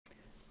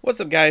What's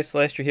up guys,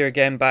 Celestial here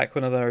again, back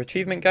with another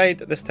achievement guide,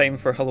 this time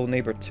for Hello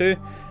Neighbor 2.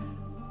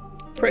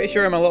 Pretty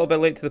sure I'm a little bit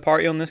late to the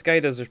party on this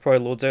guide as there's probably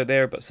loads out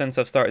there, but since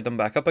I've started them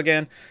back up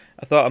again,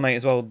 I thought I might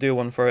as well do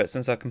one for it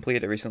since I've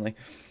completed it recently.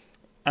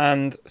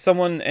 And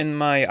someone in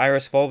my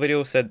Iris Fall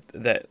video said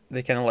that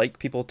they kind of like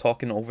people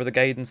talking over the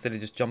guide instead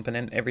of just jumping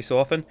in every so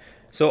often.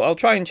 So I'll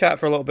try and chat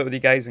for a little bit with you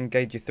guys and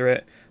guide you through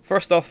it.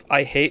 First off,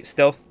 I hate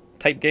stealth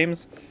type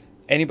games.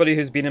 Anybody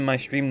who's been in my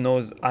stream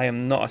knows I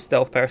am not a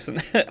stealth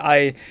person.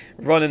 I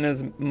run in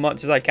as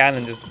much as I can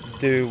and just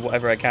do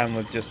whatever I can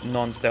with just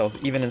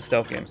non-stealth, even in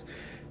stealth games.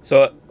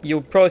 So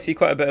you'll probably see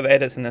quite a bit of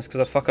edits in this because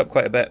I fuck up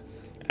quite a bit.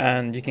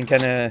 And you can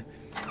kind of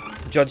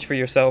judge for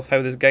yourself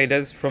how this guide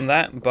is from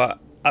that. But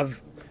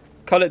I've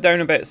cut it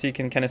down a bit so you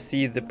can kind of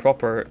see the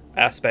proper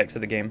aspects of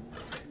the game.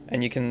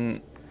 And you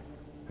can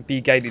be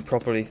guided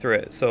properly through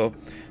it. So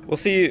we'll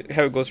see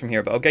how it goes from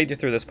here, but I'll guide you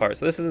through this part.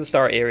 So this is the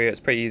start area. It's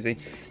pretty easy.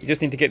 You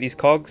just need to get these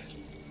cogs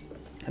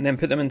and then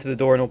put them into the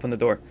door and open the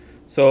door.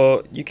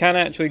 So you can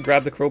actually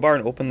grab the crowbar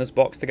and open this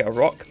box to get a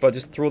rock, but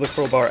just throw the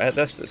crowbar at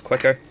this. It's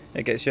quicker.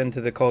 It gets you into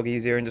the cog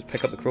easier, and just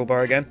pick up the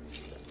crowbar again.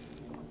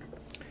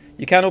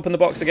 You can open the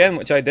box again,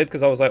 which I did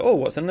because I was like, oh,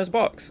 what's in this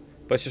box?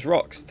 But it's just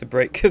rocks to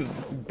break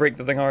break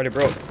the thing I already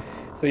broke.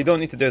 So you don't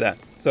need to do that.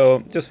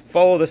 So just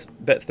follow this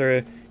bit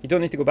through. You don't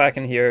need to go back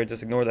in here,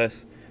 just ignore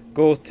this.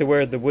 Go to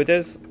where the wood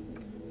is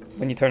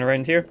when you turn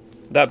around here.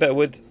 That bit of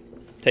wood,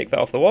 take that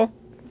off the wall.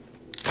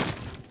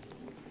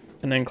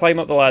 And then climb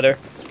up the ladder.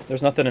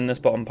 There's nothing in this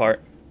bottom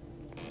part.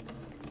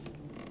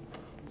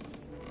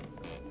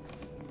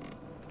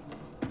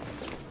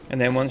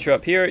 And then once you're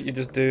up here, you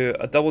just do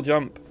a double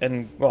jump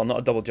and, well, not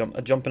a double jump,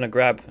 a jump and a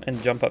grab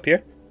and jump up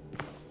here.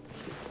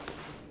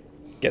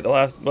 Get the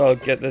last, well,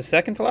 get the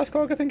second to last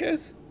cog, I think it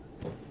is.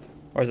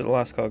 Or is it the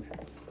last cog?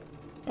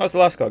 Oh, it's the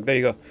last cog. There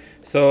you go.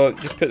 So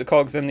just put the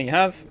cogs in that you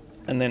have,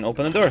 and then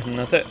open the door, and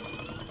that's it.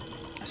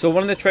 So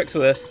one of the tricks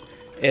with this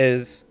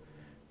is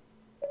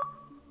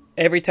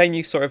every time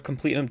you sort of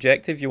complete an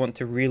objective, you want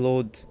to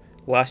reload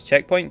last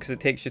checkpoint because it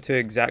takes you to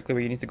exactly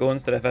where you need to go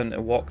instead of having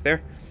to walk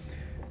there.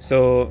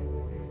 So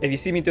if you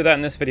see me do that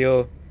in this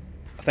video,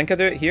 I think I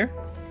do it here.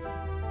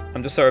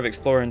 I'm just sort of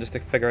exploring just to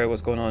figure out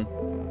what's going on.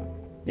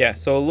 Yeah,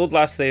 so load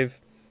last save,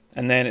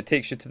 and then it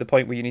takes you to the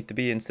point where you need to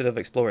be instead of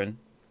exploring.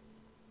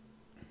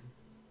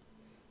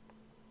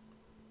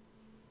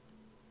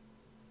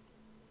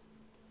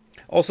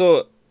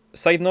 Also,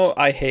 side note,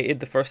 I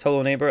hated the first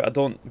Hello Neighbor. I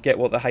don't get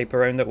what the hype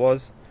around it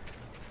was.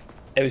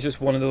 It was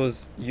just one of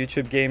those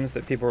YouTube games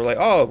that people were like,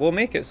 oh, we'll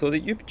make it so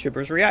that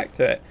YouTubers react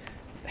to it.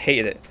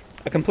 Hated it.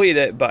 I completed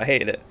it, but I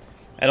hated it.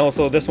 And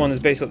also, this one is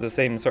basically the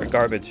same sort of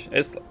garbage.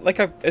 It's like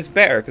it's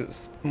better because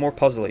it's more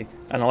puzzly,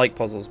 and I like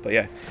puzzles. But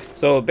yeah,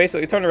 so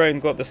basically, turn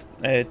around, go up this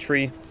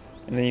tree,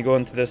 and then you go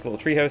into this little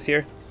tree house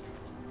here.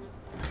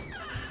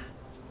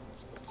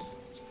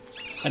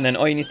 And then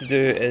all you need to do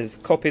is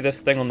copy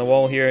this thing on the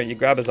wall here. You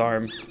grab his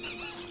arm,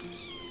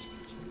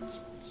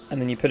 and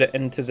then you put it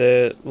into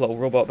the little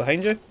robot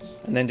behind you,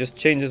 and then just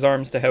change his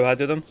arms to how I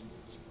do them.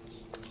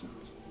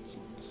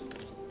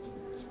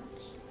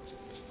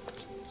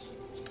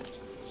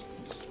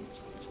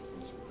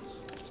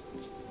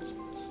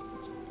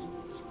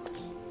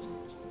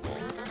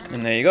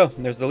 And there you go,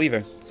 there's the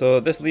lever. So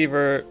this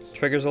lever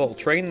triggers a little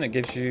train that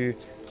gives you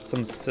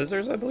some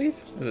scissors, I believe?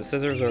 Is it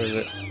scissors or is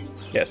it...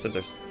 Yeah,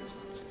 scissors.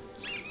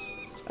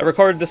 I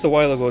recorded this a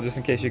while ago just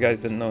in case you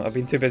guys didn't know. I've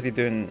been too busy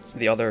doing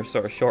the other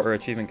sort of shorter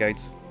achievement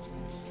guides.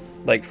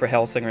 Like for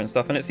Hellsinger and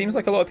stuff, and it seems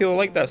like a lot of people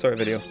like that sort of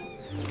video.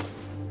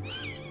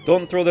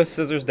 Don't throw the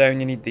scissors down,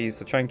 you need these,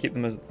 so try and keep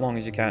them as long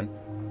as you can.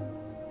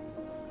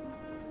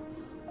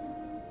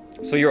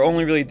 So you're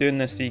only really doing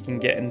this so you can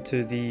get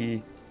into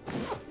the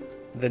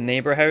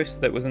neighbor house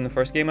that was in the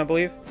first game, I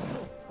believe.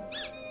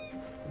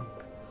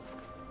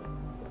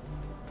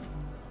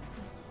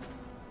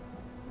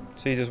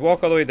 So you just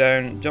walk all the way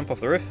down, jump off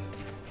the roof,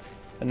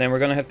 and then we're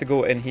going to have to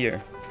go in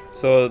here.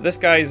 So this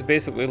guy is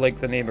basically like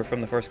the neighbor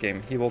from the first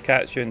game. He will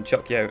catch you and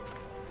chuck you out.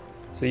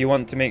 So you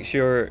want to make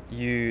sure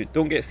you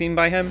don't get seen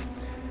by him.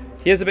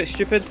 He is a bit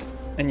stupid,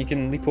 and you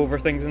can leap over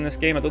things in this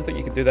game. I don't think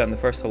you could do that in the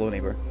first Hello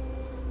Neighbor.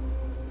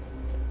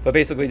 But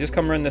basically, just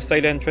come around this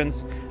side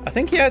entrance. I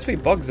think he actually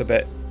bugs a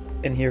bit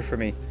in here for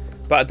me,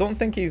 but I don't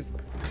think he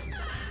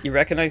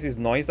recognizes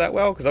noise that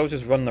well, because I was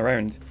just running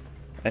around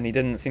and he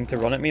didn't seem to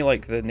run at me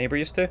like the neighbor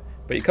used to.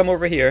 But you come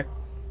over here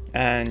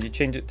and you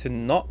change it to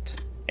not,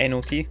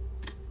 N-O-T,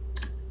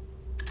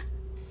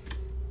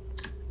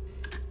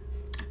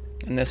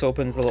 and this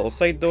opens the little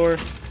side door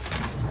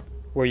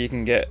where you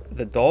can get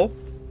the doll.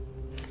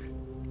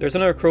 There's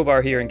another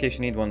crowbar here in case you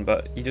need one,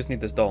 but you just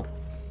need this doll.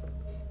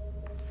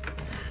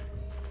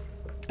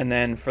 And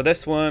then for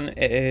this one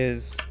it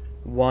is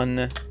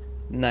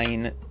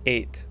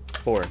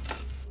 1984,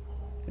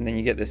 and then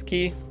you get this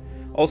key.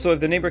 Also, if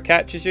the neighbor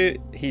catches you,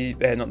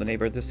 not the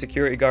neighbor, the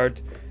security guard,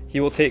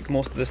 he will take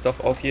most of the stuff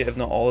off you, if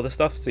not all of the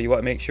stuff, so you want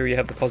to make sure you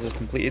have the puzzles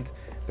completed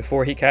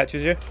before he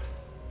catches you.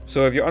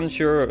 So if you're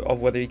unsure of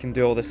whether you can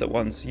do all this at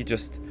once, you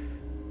just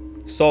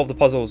solve the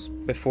puzzles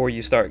before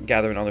you start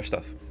gathering other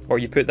stuff. Or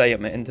you put the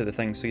item into the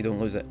thing so you don't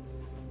lose it.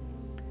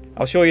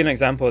 I'll show you an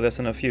example of this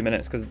in a few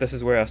minutes, because this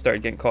is where I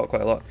started getting caught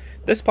quite a lot.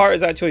 This part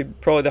is actually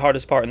probably the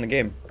hardest part in the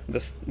game,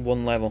 this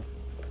one level.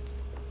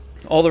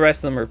 All the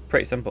rest of them are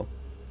pretty simple.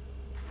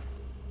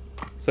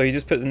 So you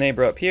just put the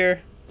neighbour up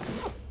here,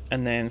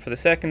 and then for the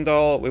second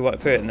doll we want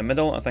to put it in the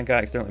middle. I think I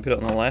accidentally put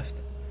it on the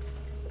left.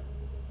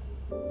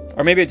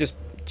 Or maybe it just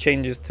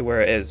changes to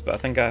where it is, but I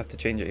think I have to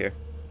change it here.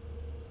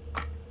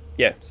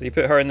 Yeah, so you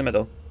put her in the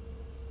middle.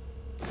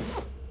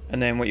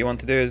 And then what you want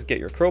to do is get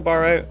your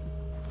crowbar out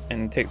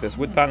and take this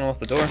wood panel off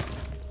the door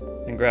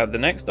and grab the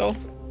next doll,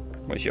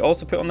 which you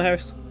also put on the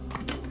house.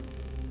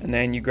 And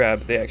then you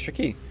grab the extra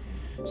key.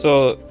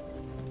 So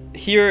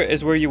here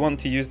is where you want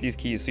to use these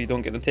keys so you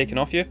don't get them taken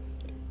off you.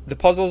 The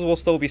puzzles will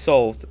still be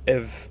solved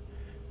if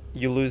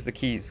you lose the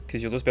keys,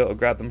 because you'll just be able to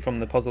grab them from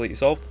the puzzle that you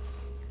solved.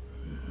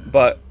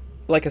 But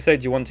like I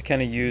said, you want to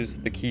kind of use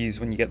the keys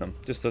when you get them,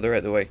 just so they're out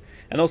of the way.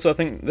 And also I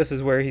think this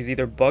is where he's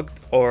either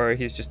bugged or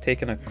he's just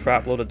taken a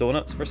crap load of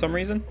donuts for some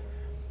reason.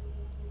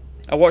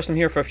 I watched him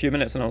here for a few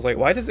minutes and I was like,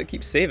 why does it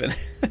keep saving?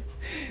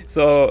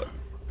 So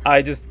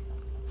I just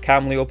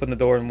calmly opened the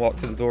door and walked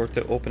to the door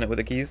to open it with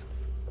the keys.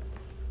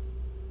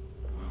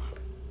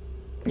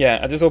 Yeah,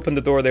 I just opened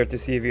the door there to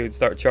see if he would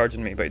start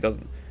charging me, but he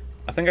doesn't.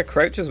 I think I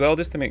crouch as well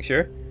just to make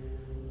sure.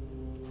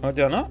 Oh,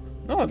 do I not?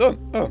 No, I don't.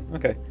 Oh,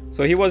 okay.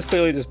 So he was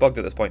clearly just bugged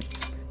at this point.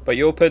 But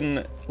you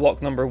open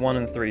lock number 1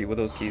 and 3 with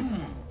those keys.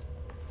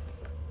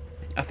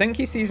 I think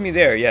he sees me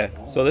there, yeah.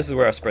 So this is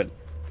where I sprint.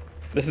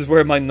 This is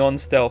where my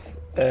non-stealth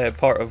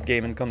part of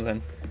gaming comes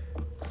in.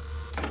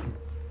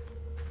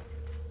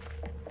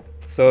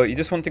 So you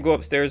just want to go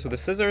upstairs with the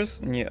scissors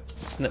and you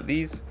snip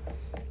these.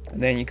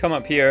 And then you come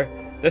up here.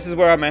 This is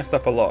where I messed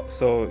up a lot,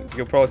 so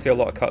you'll probably see a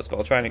lot of cuts, but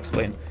I'll try and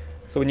explain.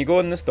 So when you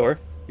go in this door,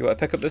 you want to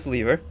pick up this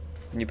lever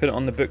and you put it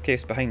on the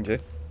bookcase behind you.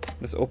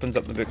 This opens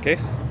up the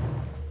bookcase.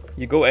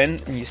 You go in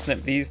and you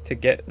snip these to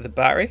get the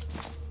battery.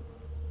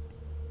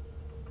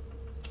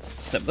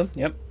 Snip them,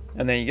 yep.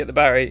 And then you get the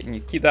battery and you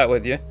keep that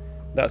with you.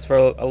 That's for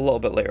a little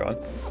bit later on.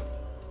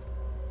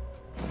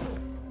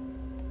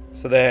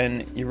 So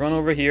then you run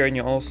over here and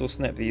you also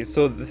snip these.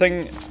 So the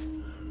thing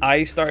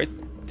I started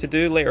to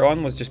do later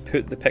on was just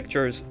put the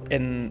pictures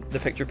in the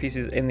picture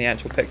pieces in the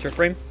actual picture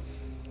frame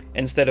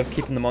instead of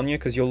keeping them on you,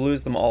 because you'll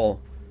lose them all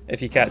if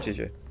he catches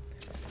you.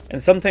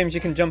 And sometimes you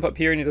can jump up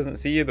here and he doesn't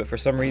see you, but for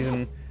some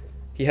reason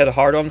he had a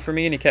hard on for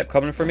me and he kept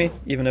coming for me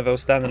even if I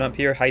was standing up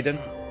here hiding.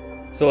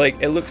 So like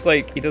it looks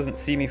like he doesn't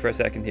see me for a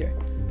second here,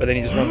 but then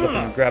he just runs up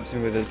and grabs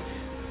me with his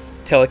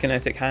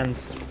telekinetic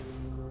hands.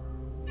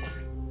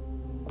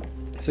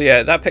 So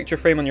yeah, that picture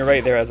frame on your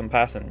right there as I'm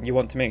passing, you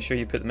want to make sure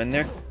you put them in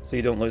there so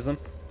you don't lose them.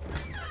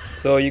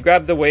 So you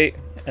grab the weight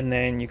and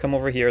then you come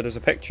over here. There's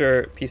a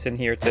picture piece in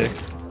here too.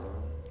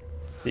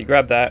 So you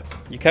grab that.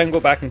 You can go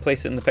back and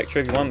place it in the picture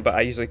if you want, but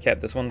I usually kept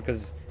this one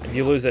because if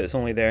you lose it, it's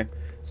only there.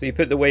 So you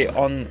put the weight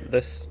on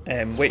this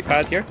weight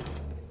pad here,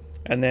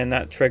 and then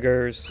that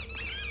triggers,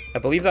 I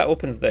believe that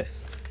opens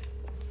this.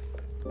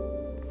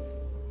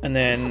 And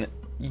then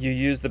you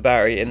use the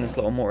battery in this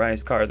little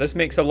motorized car. This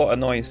makes a lot of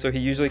noise, so he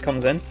usually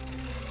comes in.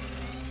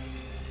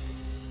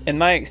 In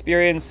my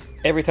experience,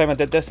 every time I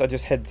did this, I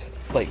just hid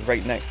like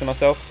right next to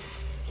myself,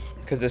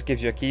 because this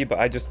gives you a key, but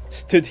I just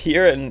stood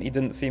here and he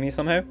didn't see me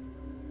somehow.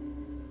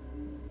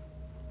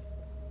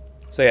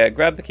 So yeah,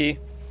 grab the key.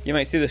 You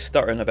might see this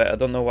stuttering a bit, I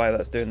don't know why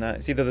that's doing that.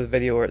 It's either the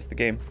video or it's the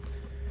game.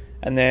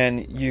 And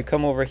then you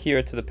come over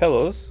here to the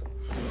pillows,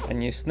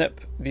 and you snip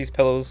these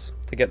pillows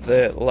to get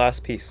the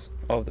last piece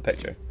of the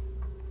picture.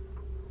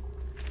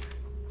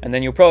 And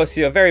then you'll probably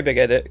see a very big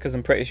edit, because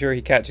I'm pretty sure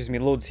he catches me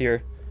loads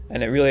here,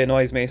 and it really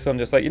annoys me, so I'm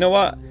just like, you know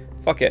what?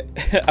 Fuck it.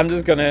 I'm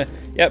just gonna,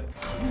 yep.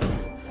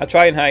 I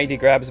try and hide, he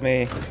grabs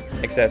me,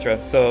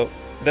 etc. So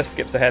this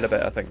skips ahead a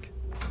bit, I think.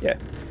 Yeah.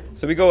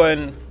 So we go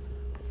in,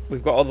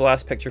 we've got all the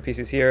last picture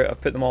pieces here,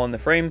 I've put them all in the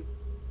frame.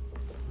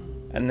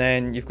 And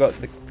then you've got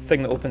the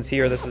thing that opens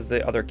here, this is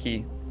the other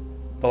key.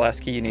 The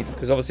last key you need,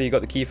 because obviously you got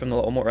the key from the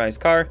little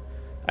motorized car.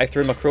 I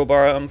threw my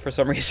crowbar at him for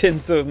some reason,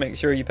 so make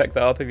sure you pick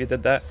that up if you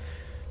did that.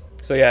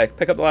 So yeah,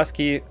 pick up the last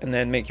key and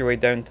then make your way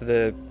down to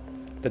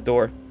the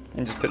door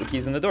and just put the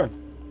keys in the door.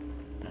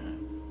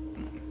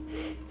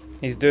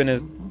 He's doing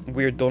his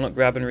weird donut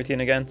grabbing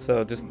routine again,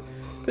 so just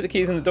put the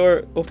keys in the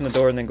door, open the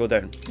door, and then go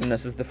down. And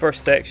this is the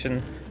first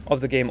section of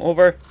the game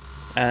over,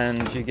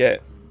 and you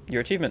get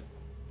your achievement.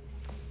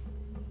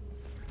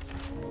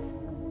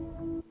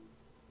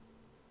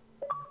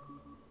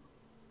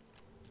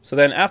 So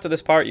then after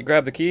this part, you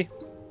grab the key.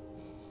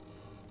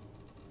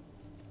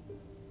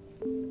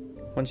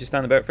 Once you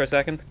stand about for a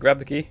second, grab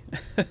the key.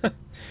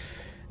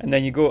 And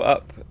then you go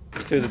up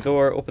to the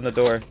door, open the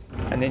door,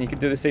 and then you can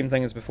do the same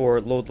thing as before,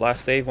 load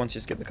last save once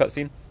you skip the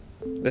cutscene.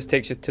 This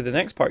takes you to the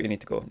next part you need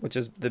to go, which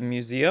is the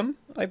museum,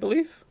 I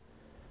believe.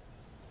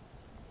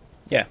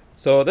 Yeah,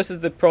 so this is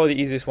probably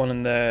the easiest one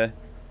in the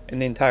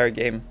entire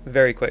game,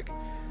 very quick.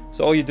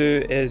 So all you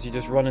do is you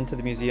just run into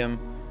the museum,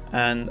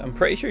 and I'm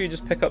pretty sure you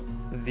just pick up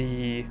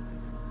the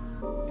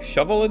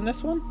shovel in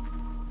this one.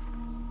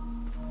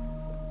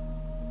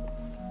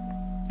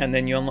 and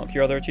then you unlock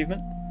your other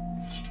achievement.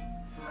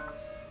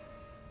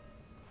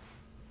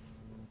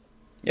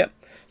 Yep.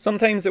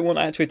 Sometimes it won't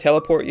actually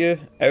teleport you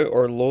out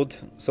or load,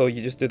 so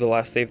you just do the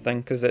last save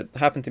thing, because it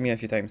happened to me a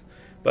few times.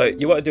 But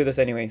you want to do this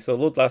anyway, so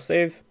load last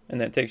save, and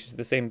then it takes you to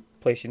the same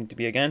place you need to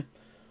be again.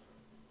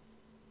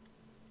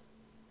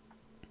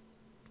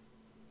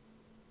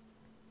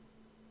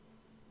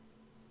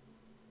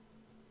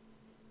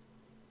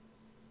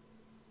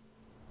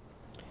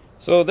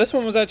 So this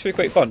one was actually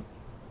quite fun.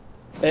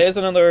 It is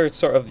another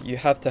sort of you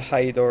have to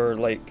hide or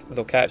like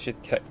they'll catch you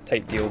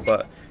type deal,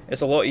 but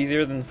it's a lot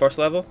easier than the first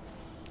level,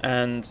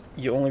 and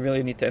you only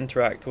really need to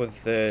interact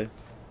with the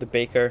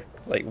baker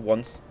like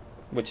once,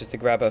 which is to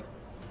grab a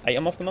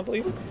item off them, I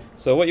believe.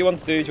 So what you want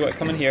to do is you want to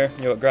come in here,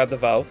 you want to grab the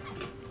valve,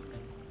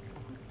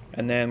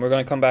 and then we're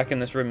going to come back in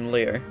this room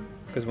later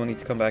because we'll need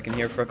to come back in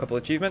here for a couple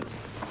of achievements.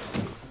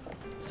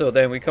 So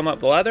then we come up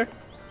the ladder.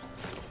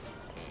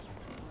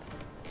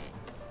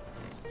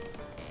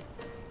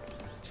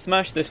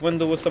 Smash this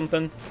window with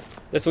something.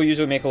 This will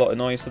usually make a lot of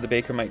noise, so the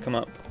baker might come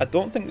up. I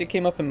don't think they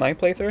came up in my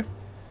playthrough.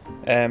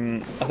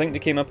 I think they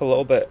came up a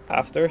little bit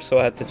after, so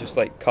I had to just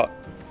like cut.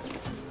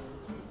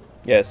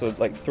 Yeah, so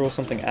like throw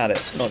something at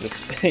it, not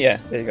just yeah,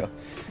 there you go.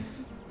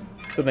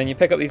 So then you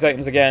pick up these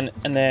items again,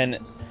 and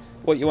then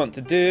what you want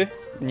to do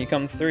when you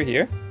come through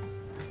here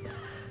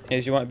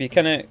is you want to be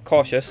kind of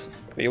cautious,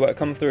 but you want to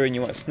come through and you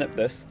want to snip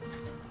this,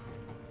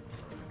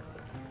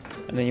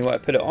 and then you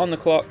want to put it on the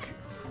clock.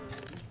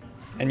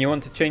 And you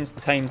want to change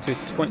the time to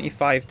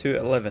 25 to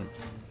 11.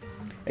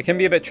 It can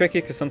be a bit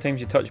tricky because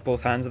sometimes you touch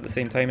both hands at the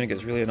same time and it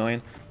gets really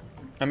annoying.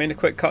 I made a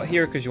quick cut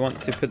here because you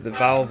want to put the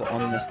valve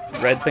on this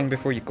red thing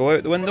before you go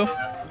out the window.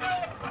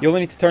 You only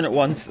need to turn it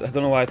once. I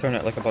don't know why I turn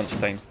it like a bunch of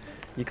times.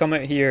 You come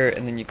out here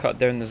and then you cut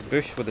down this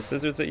bush with the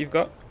scissors that you've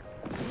got.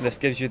 This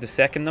gives you the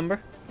second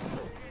number.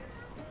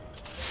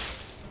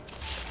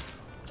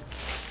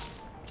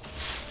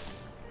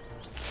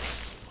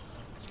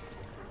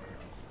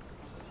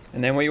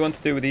 And then what you want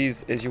to do with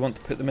these is you want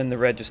to put them in the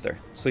register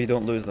so you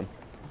don't lose them.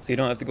 So you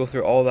don't have to go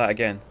through all that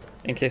again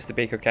in case the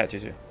baker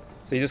catches you.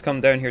 So you just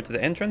come down here to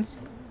the entrance.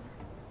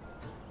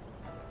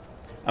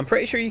 I'm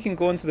pretty sure you can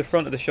go into the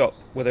front of the shop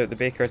without the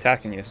baker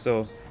attacking you,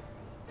 so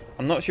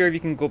I'm not sure if you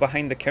can go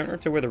behind the counter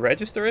to where the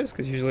register is,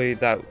 because usually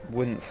that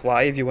wouldn't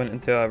fly if you went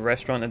into a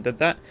restaurant and did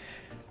that.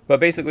 But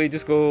basically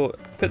just go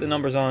put the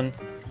numbers on,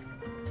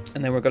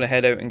 and then we're going to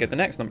head out and get the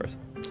next numbers.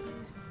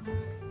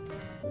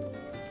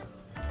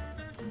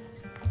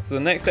 So the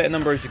next set of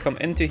numbers, you come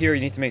into here, you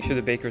need to make sure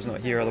the baker's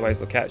not here, otherwise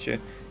they'll catch you.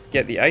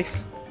 Get the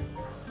ice,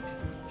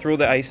 throw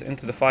the ice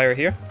into the fire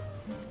here,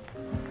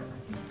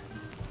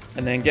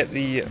 and then get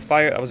the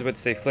fire, I was about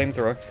to say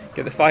flamethrower,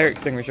 get the fire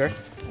extinguisher,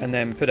 and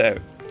then put it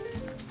out.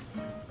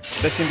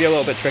 This can be a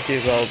little bit tricky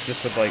as well,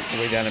 just with like the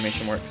way the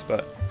animation works,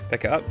 but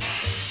pick it up.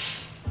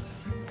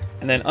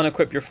 And then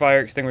unequip your fire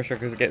extinguisher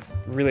because it gets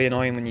really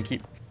annoying when you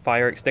keep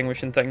fire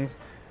extinguishing things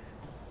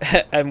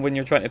and when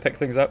you're trying to pick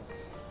things up.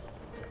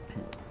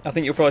 I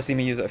think you'll probably see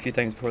me use it a few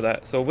times before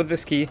that. So with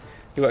this key,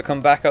 you want to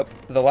come back up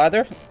the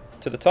ladder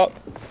to the top,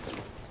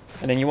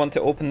 and then you want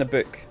to open the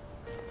book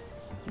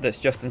that's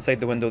just inside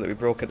the window that we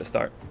broke at the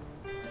start.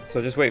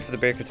 So just wait for the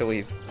baker to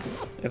leave,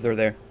 if they're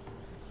there.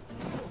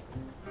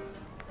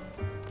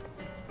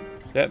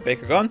 So yeah,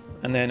 baker gone,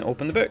 and then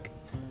open the book.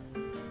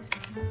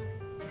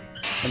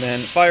 And then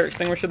fire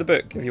extinguisher the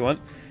book if you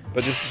want,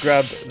 but just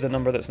grab the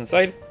number that's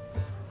inside.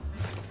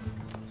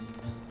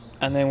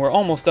 And then we're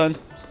almost done.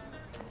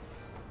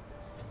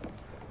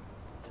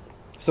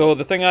 So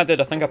the thing I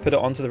did, I think I put it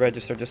onto the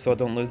register just so I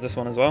don't lose this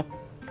one as well.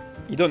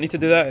 You don't need to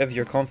do that if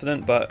you're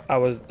confident, but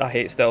I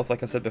hate stealth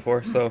like I said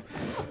before, so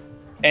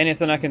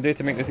anything I can do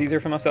to make this easier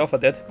for myself, I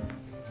did.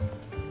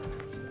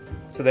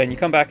 So then you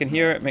come back in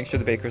here, make sure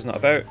the baker's not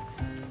about.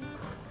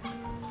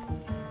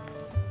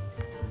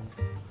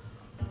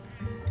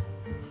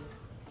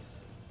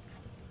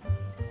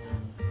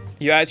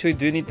 You actually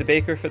do need the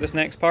baker for this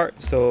next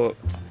part, so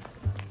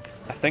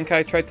I think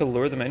I tried to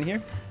lure them in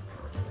here.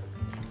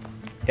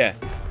 Yeah.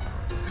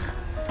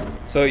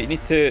 So you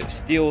need to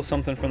steal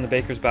something from the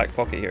baker's back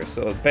pocket here.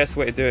 So the best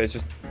way to do it is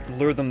just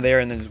lure them there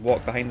and then just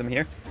walk behind them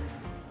here.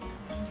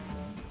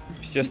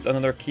 It's just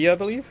another key, I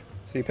believe.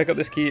 So you pick up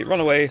this key, run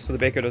away so the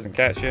baker doesn't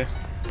catch you.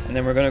 And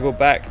then we're going to go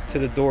back to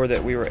the door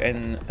that we were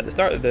in at the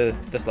start of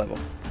this level,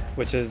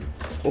 which is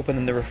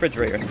opening the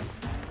refrigerator.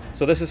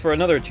 So this is for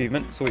another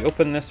achievement. So we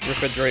open this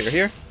refrigerator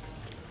here,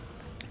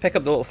 pick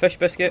up the little fish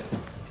biscuit,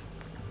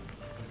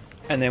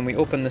 and then we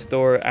open this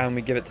door and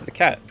we give it to the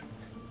cat.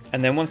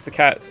 And then once the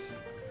cat's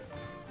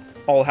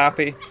all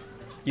happy,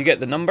 you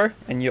get the number,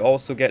 and you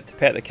also get to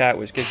pet the cat,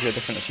 which gives you a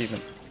different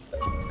achievement.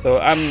 So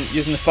I'm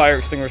using the fire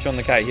extinguisher on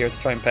the cat here to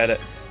try and pet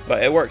it,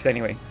 but it works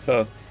anyway.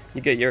 So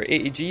you get your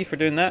 80G for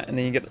doing that, and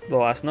then you get the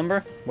last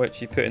number, which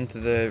you put into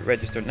the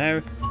register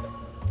now,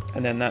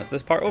 and then that's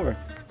this part over.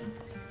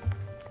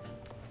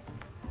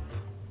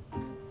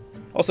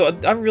 Also,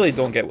 I really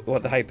don't get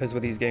what the hype is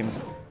with these games.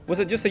 Was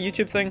it just a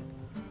YouTube thing?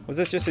 Was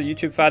this just a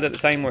YouTube fad at the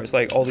time where it's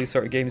like all these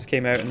sort of games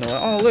came out and they're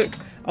like, oh look,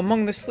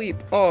 Among the Sleep,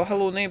 oh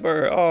Hello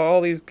Neighbor, oh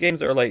all these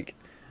games that are like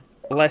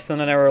less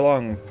than an hour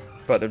long,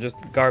 but they're just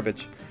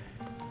garbage.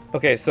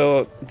 Okay,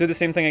 so do the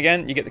same thing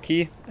again. You get the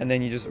key, and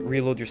then you just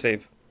reload your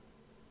save.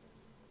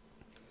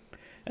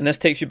 And this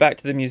takes you back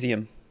to the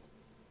museum.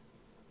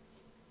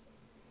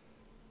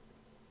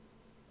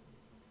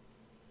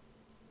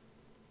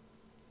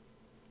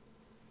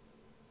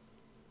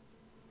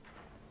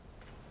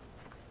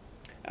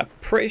 I'm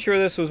pretty sure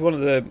this was one of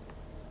the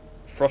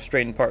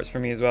frustrating parts for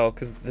me as well,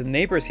 because the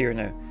neighbor's here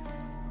now,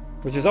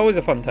 which is always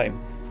a fun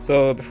time.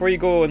 So before you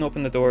go and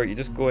open the door, you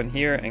just go in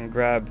here and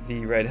grab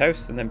the red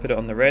house and then put it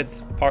on the red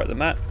part of the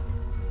map.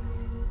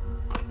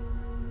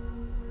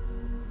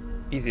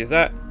 Easy as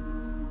that.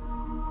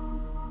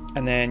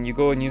 And then you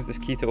go and use this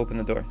key to open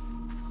the door.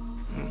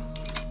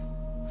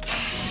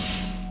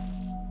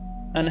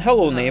 And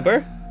hello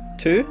neighbor,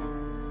 too,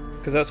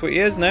 because that's what he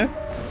is now.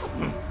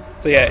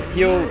 So yeah,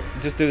 he'll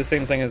just do the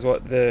same thing as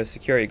what the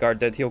security guard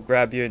did. He'll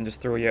grab you and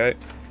just throw you out.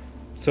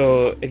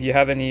 So if you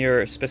have any of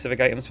your specific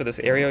items for this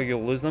area,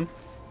 you'll lose them.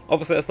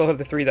 Obviously I still have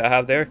the 3 that I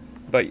have there,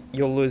 but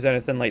you'll lose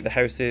anything like the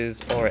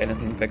houses or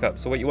anything you pick up.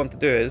 So what you want to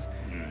do is,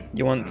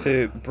 you want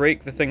to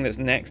break the thing that's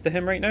next to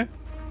him right now.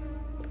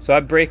 So I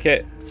break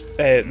it,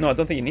 no I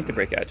don't think you need to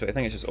break it actually, I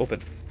think it's just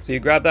open. So you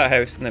grab that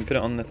house and then put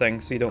it on the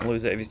thing so you don't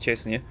lose it if he's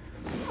chasing you.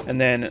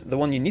 And then the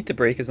one you need to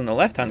break is on the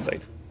left hand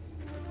side.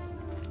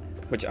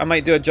 Which I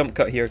might do a jump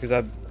cut here because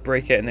I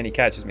break it and then he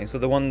catches me. So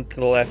the one to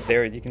the left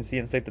there, you can see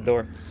inside the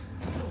door.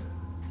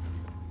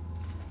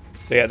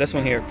 So yeah, this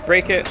one here,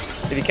 break it.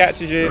 If he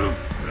catches you,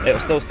 it'll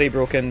still stay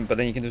broken, but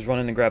then you can just run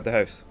in and grab the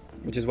house,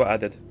 which is what I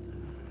did.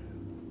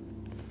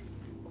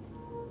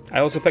 I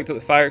also picked up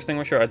the fire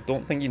extinguisher. I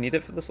don't think you need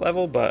it for this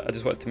level, but I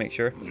just wanted to make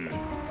sure.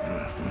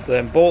 So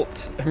then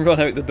bolt and run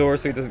out the door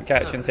so he doesn't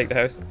catch you and take the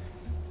house.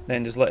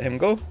 Then just let him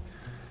go.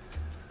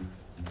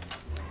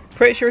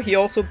 Pretty sure he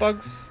also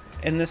bugs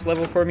in this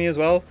level for me as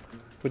well,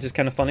 which is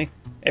kind of funny.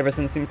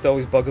 Everything seems to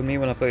always bug on me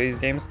when I play these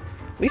games.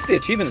 At least the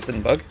achievements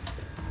didn't bug.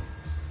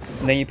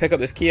 And then you pick up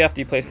this key after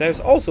you place the house.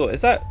 Also,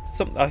 is that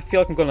something, I feel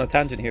like I'm going on a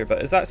tangent here,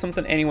 but is that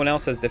something anyone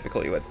else has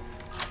difficulty with?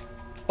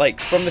 Like,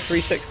 from the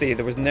 360,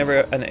 there was never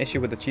an issue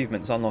with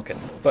achievements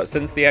unlocking. But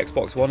since the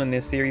Xbox One and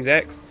the Series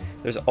X,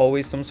 there's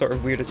always some sort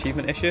of weird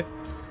achievement issue.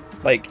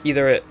 Like,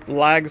 either it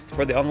lags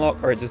for the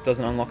unlock, or it just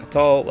doesn't unlock at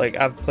all. Like,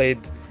 I've played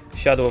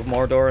Shadow of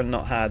Mordor and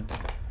not had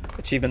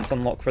achievements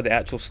unlocked for the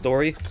actual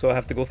story, so I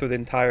have to go through the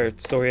entire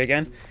story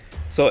again.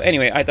 So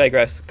anyway, I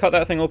digress. Cut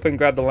that thing open,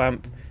 grab the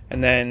lamp,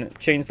 and then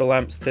change the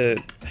lamps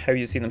to how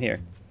you see them here.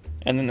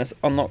 And then this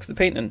unlocks the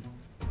painting.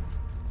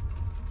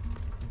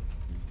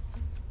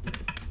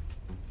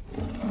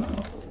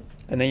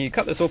 And then you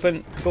cut this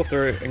open, go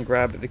through and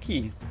grab the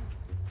key.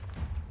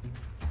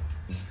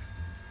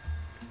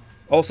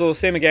 Also,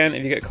 same again,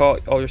 if you get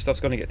caught, all your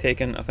stuff's going to get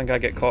taken. I think I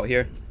get caught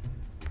here.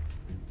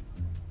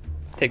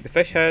 Take the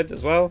fish head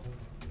as well.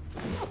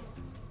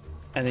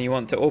 And then you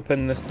want to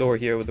open this door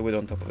here with the wood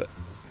on top of it.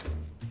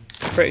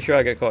 Pretty sure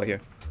I get caught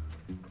here.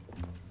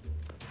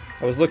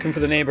 I was looking for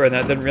the neighbour and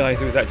I didn't realise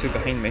he was actually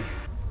behind me.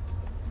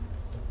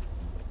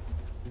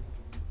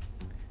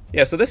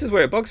 Yeah, so this is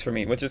where it bugs for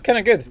me, which is kind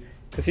of good.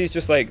 Because he's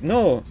just like,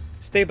 no,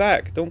 stay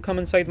back, don't come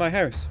inside my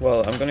house. Well,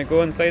 I'm going to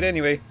go inside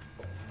anyway.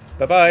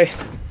 Bye-bye.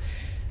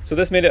 So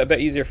this made it a bit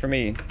easier for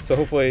me. So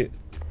hopefully,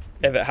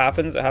 if it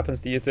happens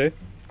to you too.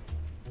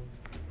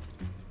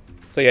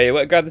 So yeah, you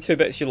want to grab the 2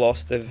 bits you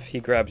lost if he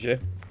grabs you.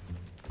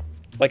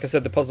 Like I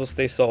said, the puzzles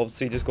stay solved,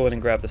 so you just go in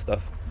and grab the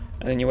stuff.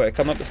 And then you want to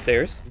come up the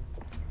stairs.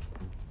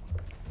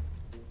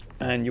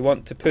 And you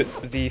want to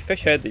put the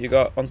fish head that you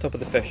got on top of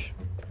the fish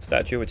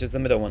statue, which is the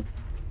middle one.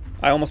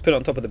 I almost put it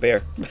on top of the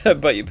bear,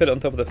 but you put it on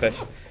top of the fish.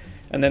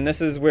 And then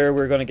this is where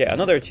we're going to get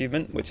another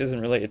achievement, which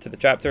isn't related to the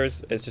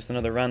chapters. It's just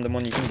another random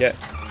one you can get.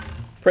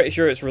 Pretty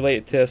sure it's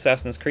related to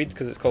Assassin's Creed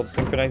because it's called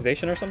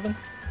synchronization or something.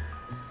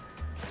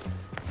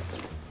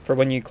 For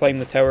when you climb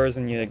the towers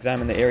and you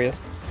examine the areas.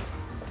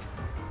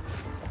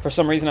 For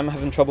some reason I'm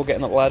having trouble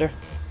getting up the ladder.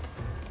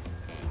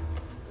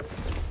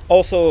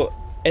 Also,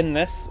 in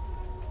this,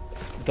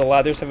 the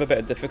ladders have a bit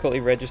of difficulty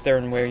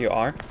registering where you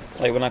are.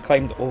 Like when I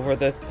climbed over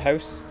the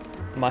house,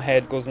 my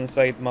head goes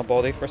inside my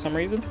body for some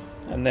reason,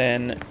 and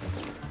then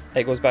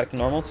it goes back to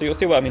normal. So you'll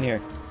see what I mean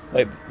here.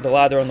 Like the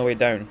ladder on the way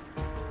down.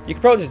 You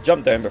could probably just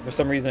jump down, but for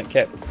some reason it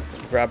kept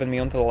grabbing me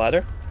onto the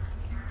ladder.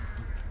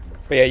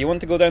 But yeah, you want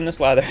to go down this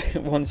ladder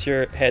once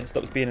your head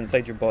stops being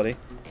inside your body.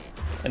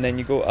 And then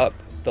you go up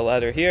the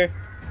ladder here,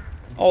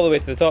 all the way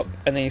to the top,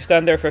 and then you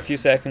stand there for a few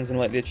seconds and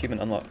let the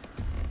achievement unlock.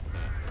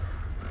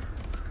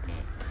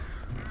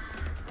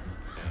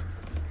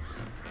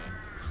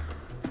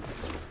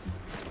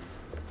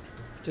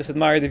 Just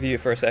admire the view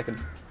for a second.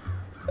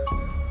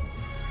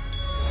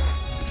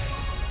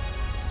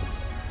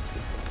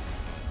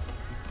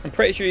 I'm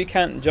pretty sure you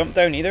can't jump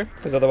down either,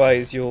 because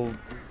otherwise you'll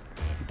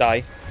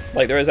die.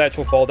 Like, there is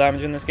actual fall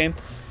damage in this game,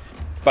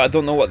 but I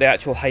don't know what the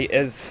actual height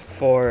is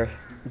for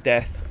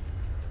death.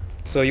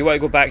 So you want to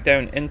go back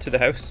down into the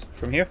house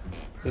from here.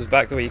 So it's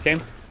back the way you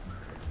came.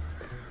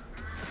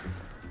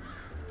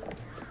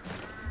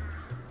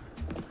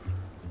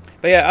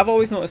 But yeah, I've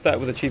always noticed that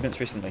with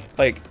achievements recently.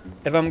 Like,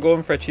 if I'm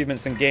going for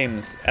achievements in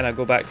games and I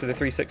go back to the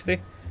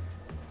 360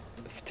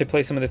 to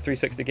play some of the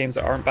 360 games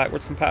that aren't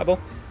backwards compatible,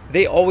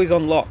 they always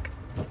unlock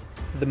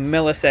the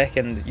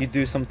millisecond you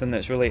do something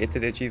that's related to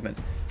the achievement.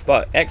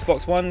 But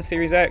Xbox One,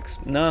 Series X,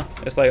 nah.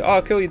 It's like,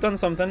 oh cool, you've done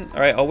something.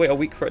 Alright, I'll wait a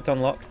week for it to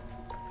unlock.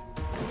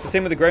 It's the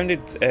same with the grounded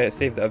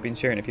save that I've been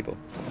sharing to people.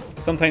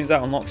 Sometimes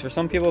that unlocks for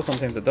some people,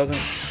 sometimes it doesn't.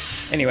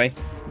 Anyway,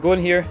 go in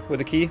here with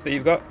the key that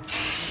you've got.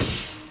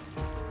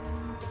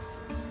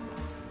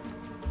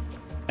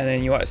 And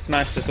then you want to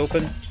smash this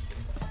open.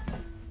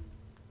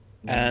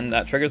 And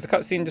that triggers the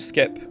cutscene. Just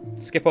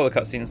skip all the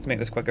cutscenes to make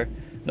this quicker.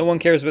 No one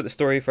cares about the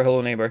story for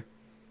Hello Neighbor.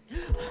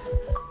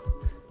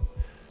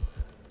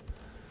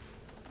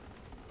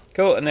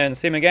 Cool, and then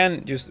same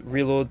again, just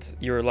reload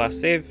your last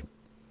save.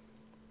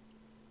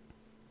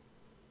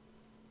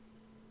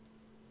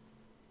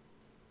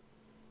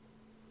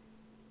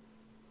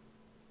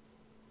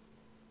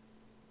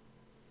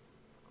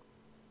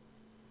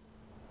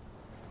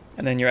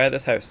 And then you're at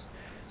this house.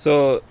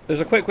 So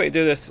there's a quick way to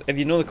do this. If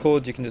you know the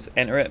code, you can just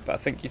enter it, but I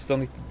think you still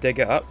need to dig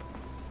it up.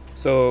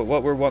 So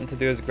what we're wanting to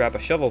do is grab a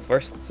shovel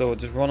first. So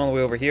just run all the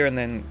way over here and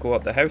then go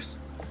up the house.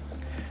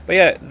 But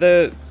yeah,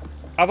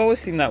 I've always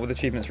seen that with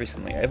achievements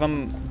recently. If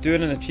I'm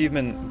doing an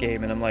achievement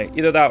game and I'm like,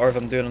 either that or if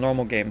I'm doing a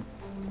normal game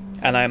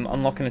and I'm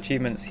unlocking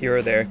achievements here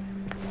or there,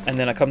 and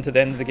then I come to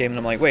the end of the game and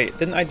I'm like, wait,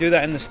 didn't I do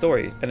that in the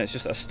story? And it's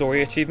just a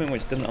story achievement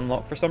which didn't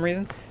unlock for some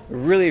reason. It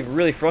really,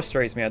 really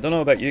frustrates me. I don't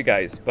know about you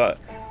guys, but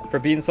for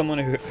being someone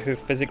who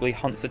physically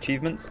hunts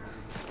achievements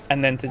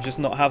and then to just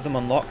not have them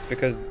unlocked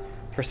because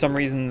for some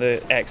reason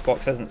the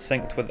Xbox hasn't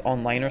synced with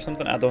online or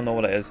something, I don't know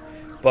what it is.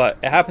 But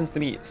it happens to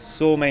me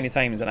so many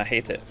times and I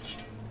hate it.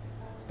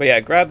 But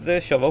yeah, grab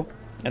the shovel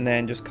and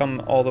then just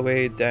come all the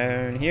way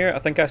down here. I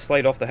think I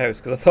slide off the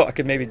house because I thought I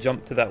could maybe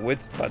jump to that wood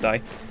if I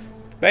die.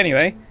 But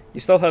anyway,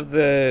 you still have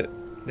the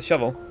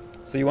shovel.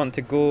 So you want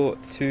to go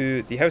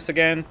to the house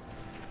again.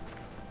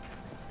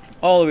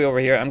 All the way over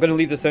here. I'm going to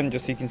leave this in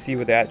just so you can see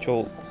where the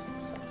actual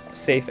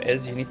safe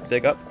is. You need to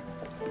dig up.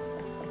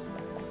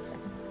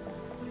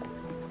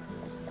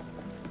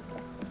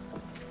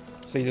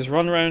 So you just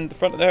run around the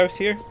front of the house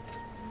here.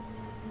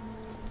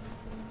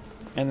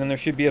 And then there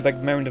should be a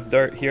big mound of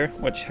dirt here,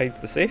 which hides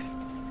the safe.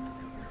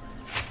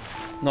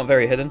 Not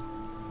very hidden.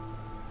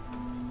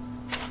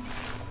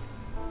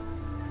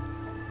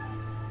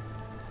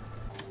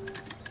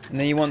 And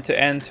then you want to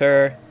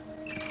enter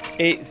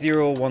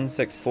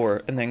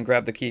 80164 and then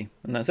grab the key.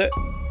 And that's it.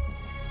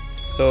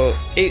 So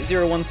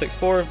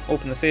 80164,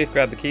 open the safe,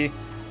 grab the key.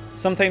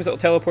 Sometimes it'll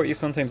teleport you,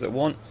 sometimes it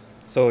won't.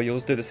 So you'll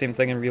just do the same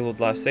thing and reload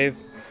last save.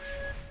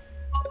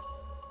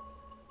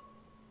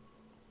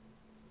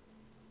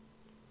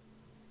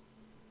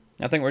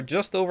 I think we're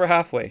just over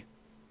halfway.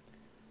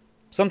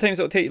 Sometimes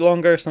it'll take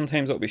longer,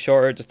 sometimes it'll be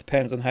shorter. It just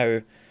depends on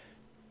how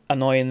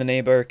annoying the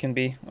neighbor can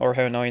be, or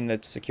how annoying the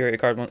security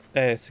guard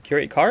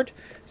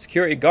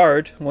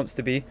wants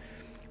to be.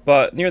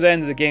 But near the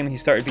end of the game, he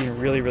started being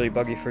really, really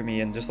buggy for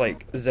me and just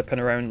like zipping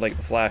around like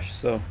the Flash.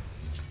 So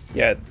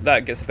yeah,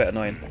 that gets a bit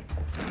annoying.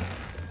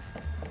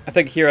 I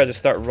think here I just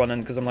start running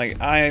because I'm like,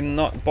 I'm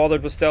not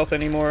bothered with stealth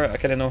anymore. I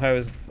kind of know how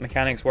his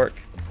mechanics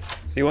work.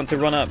 So you want to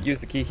run up, use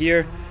the key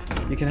here.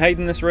 You can hide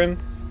in this room,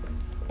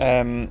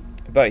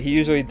 but he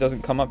usually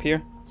doesn't come up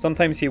here.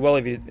 Sometimes he will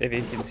if he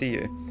can see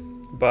you,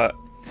 but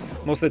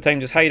most of the time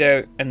just hide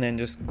out and then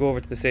just go over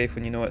to the safe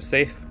when you know it's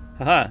safe.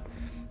 Haha.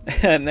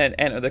 And then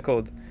enter the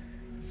code.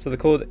 So the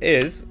code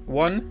is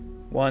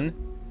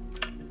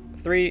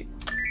 1135.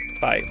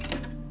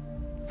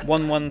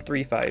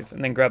 1135,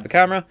 and then grab the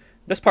camera.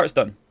 This part's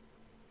done.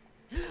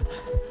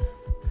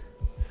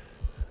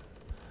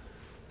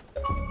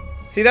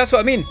 See, that's what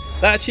I mean.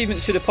 That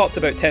achievement should have popped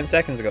about 10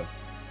 seconds ago.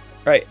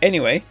 Right,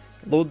 anyway,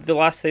 load the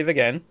last save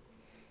again.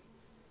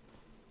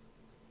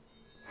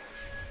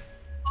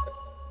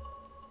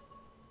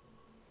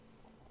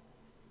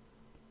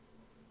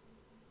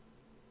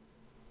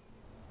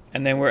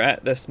 And then we're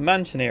at this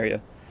mansion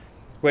area,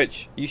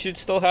 which you should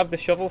still have the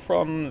shovel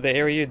from the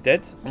area you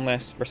did,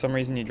 unless for some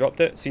reason you dropped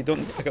it, so you don't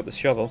need to pick up the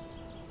shovel.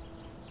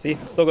 See,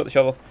 still got the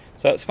shovel.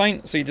 So that's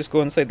fine, so you just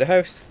go inside the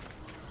house.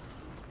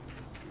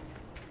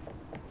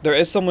 There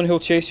is someone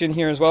who'll chase you in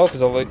here as well,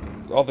 because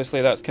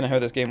obviously that's kind of how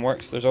this game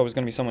works. There's always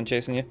going to be someone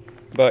chasing you.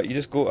 But you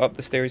just go up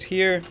the stairs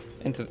here,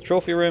 into the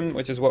trophy room,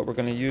 which is what we're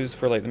going to use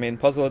for like the main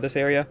puzzle of this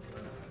area.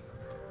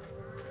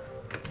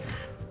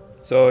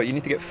 So you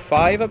need to get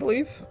 5, I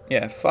believe?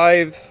 Yeah,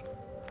 5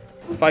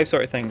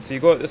 sort of things. So you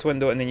go out this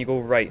window and then you go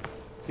right.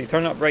 So you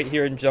turn up right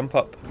here and jump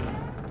up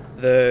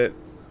the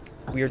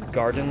weird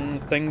garden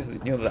things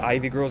that, you know, the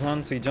ivy grows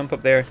on. So you jump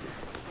up there,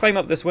 climb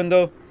up this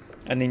window,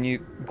 and then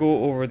you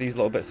go over these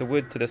little bits of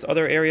wood to this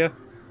other area.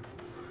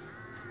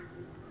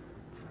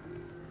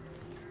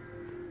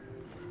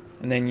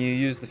 And then you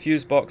use the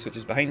fuse box, which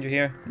is behind you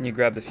here, and you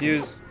grab the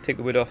fuse, take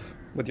the wood off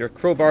with your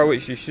crowbar,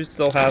 which you should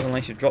still have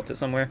unless you've dropped it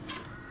somewhere.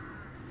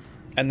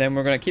 And then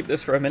we're going to keep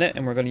this for a minute,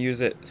 and we're going to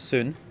use it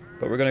soon.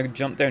 But we're going to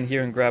jump down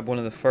here and grab one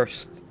of the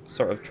first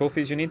sort of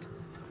trophies you need.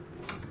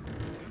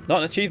 Not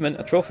an achievement,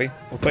 a trophy.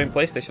 We're playing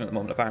PlayStation at the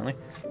moment, apparently.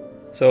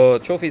 So,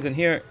 trophies in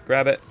here,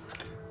 grab it.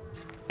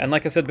 And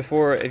like I said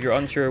before, if you're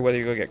unsure whether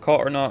you're going to get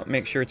caught or not,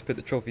 make sure to put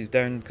the trophies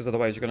down, because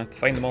otherwise you're going to have to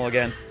find them all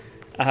again.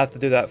 I have to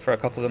do that for a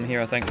couple of them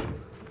here, I think.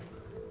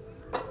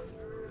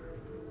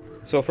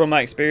 So from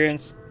my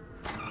experience,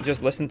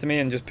 just listen to me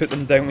and just put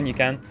them down when you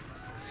can.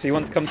 So you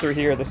want to come through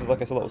here, this is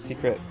like a little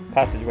secret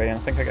passageway, and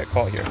I think I got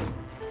caught here.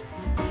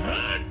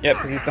 Yep,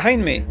 because he's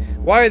behind me.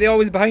 Why are they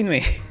always behind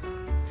me?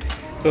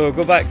 So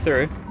go back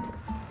through,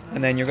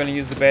 and then you're going to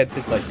use the bed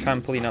to like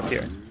trampoline up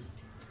here.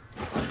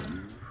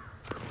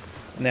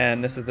 And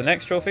then this is the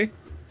next trophy.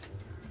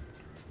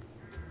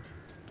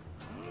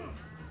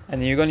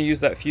 And then you're going to use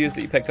that fuse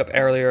that you picked up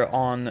earlier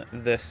on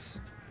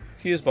this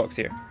fuse box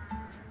here.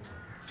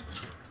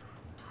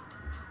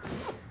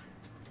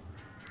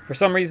 For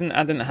some reason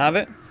I didn't have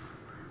it.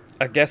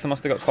 I guess I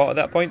must have got caught at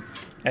that point,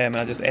 and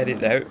I just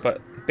edited it out.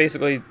 But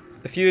basically,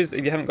 the fuse,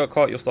 if you haven't got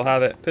caught, you'll still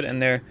have it. Put it in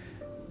there,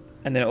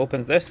 and then it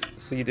opens this.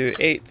 So you do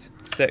 8,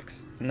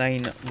 6,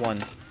 9, 1.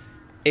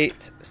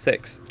 8,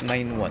 6,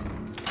 9,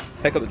 1.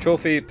 Pick up the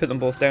trophy, put them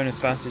both down as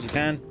fast as you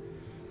can.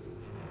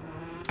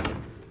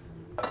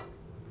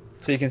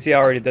 So you can see I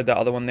already did that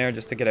other one there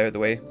just to get out of the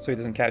way so he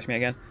doesn't catch me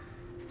again.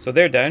 So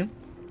they're down.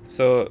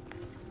 So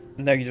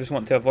now you just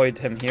want to avoid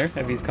him here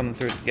if he's coming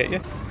through to get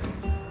you.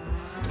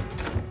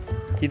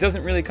 He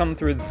doesn't really come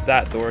through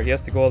that door. He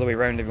has to go all the way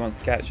around if he wants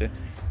to catch you.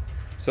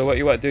 So what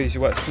you want to do is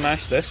you want to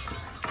smash this,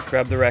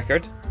 grab the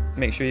record,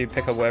 make sure you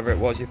pick up whatever it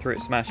was you threw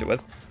it, smash it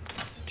with.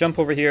 Jump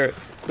over here.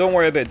 Don't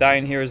worry about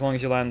dying here, as long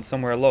as you land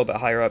somewhere a little bit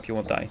higher up, you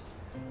won't die.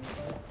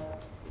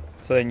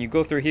 So then you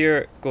go through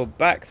here, go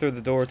back through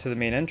the door to the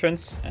main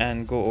entrance,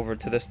 and go over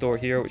to this door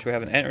here, which we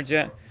haven't entered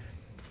yet.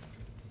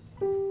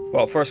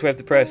 Well, first we have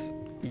to press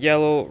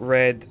yellow,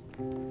 red,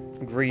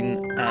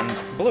 green,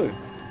 and blue.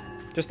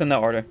 Just in that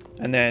order.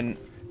 And then,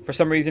 for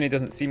some reason he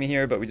doesn't see me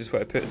here, but we just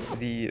want to put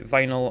the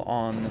vinyl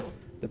on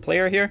the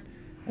player here.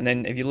 And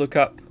then if you look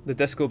up, the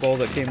disco ball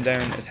that came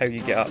down is how you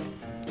get up.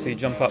 So you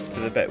jump up to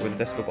the bit where the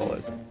disco ball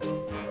is.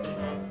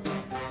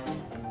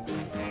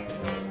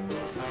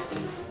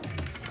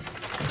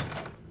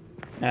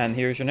 And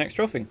here's your next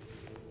trophy.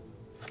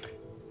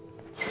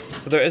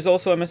 So there is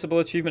also a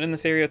missable achievement in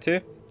this area too,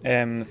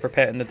 for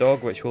petting the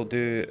dog, which we'll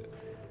do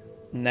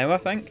now, I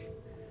think.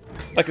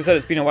 Like I said,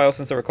 it's been a while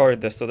since I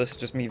recorded this, so this is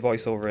just me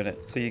voiceover in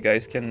it, so you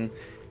guys can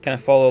kind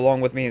of follow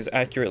along with me as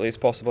accurately as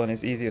possible and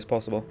as easy as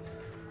possible.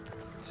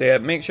 So yeah,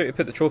 make sure you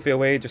put the trophy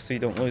away just so you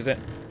don't lose it,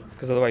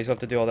 because otherwise you'll have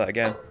to do all that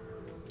again.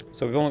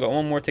 So we've only got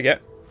one more to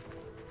get.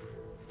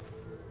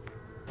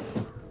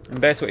 And the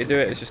best way to do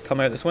it is just come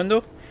out this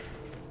window,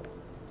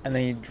 and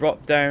then you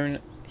drop down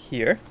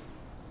here.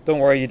 Don't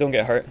worry, you don't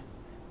get hurt.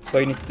 So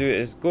all you need to do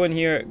is go in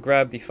here,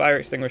 grab the fire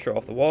extinguisher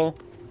off the wall.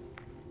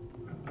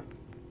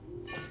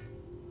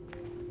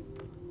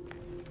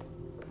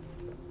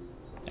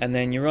 And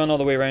then you run all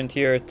the way around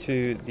here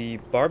to the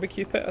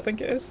barbecue pit, I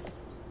think it is.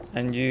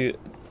 And you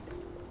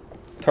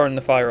turn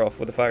the fire off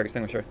with the fire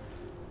extinguisher.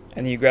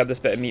 And you grab this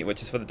bit of meat,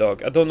 which is for the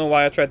dog. I don't know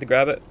why I tried to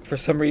grab it. For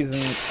some reason,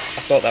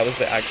 I thought that was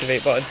the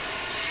activate button.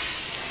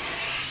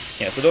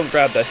 Yeah, so don't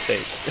grab that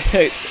steak.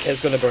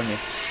 It's going to burn you.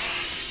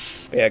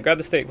 But yeah, grab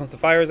the steak once the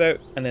fire's out,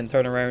 and then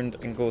turn around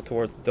and go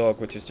towards the dog,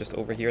 which is just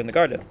over here in the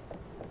garden.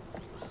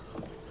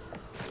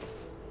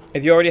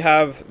 If you already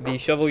have the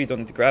shovel, you don't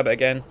need to grab it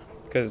again,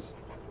 because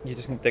you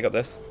just need to dig up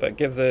this. But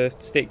give the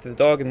steak to the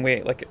dog and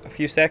wait like a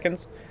few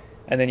seconds,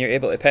 and then you're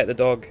able to pet the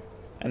dog,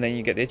 and then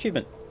you get the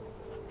achievement.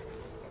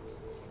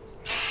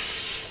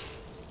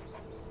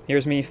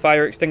 Here's me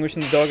fire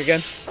extinguishing the dog again,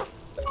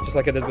 just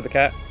like I did with the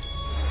cat.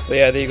 But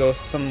yeah, there you go,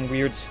 some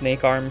weird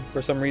snake arm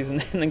for some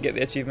reason, and then get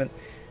the achievement.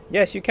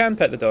 Yes, you can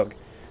pet the dog.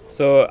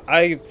 So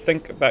I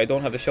think that I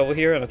don't have the shovel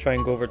here, and I try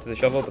and go over to the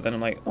shovel, but then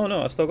I'm like, oh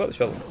no, I've still got the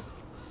shovel.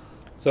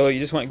 So you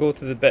just want to go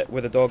to the bit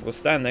where the dog was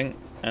standing,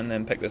 and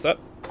then pick this up.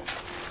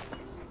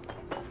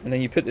 And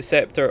then you put the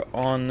scepter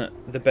on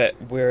the bit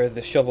where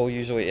the shovel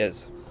usually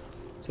is.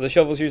 So the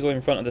shovel's usually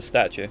in front of the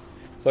statue.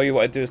 So all you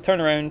want to do is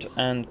turn around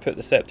and put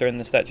the scepter in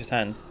the statue's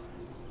hands.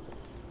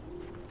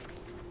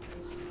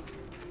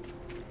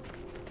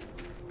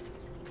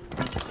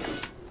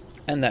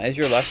 And that is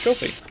your last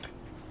trophy.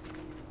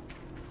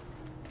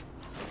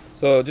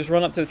 So just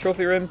run up to the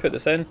trophy room, put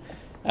this in,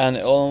 and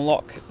it'll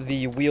unlock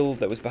the wheel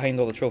that was behind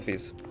all the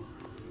trophies.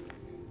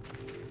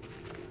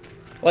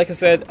 Like I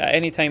said, at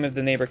any time if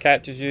the neighbour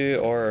catches you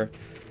or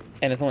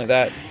anything like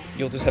that,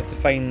 you'll just have to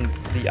find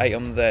the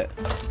item that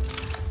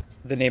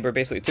the neighbour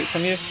basically took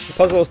from you. The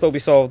puzzle will still be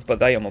solved, but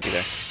the item will be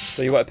there.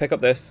 So you want to pick up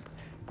this,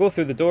 go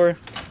through the door,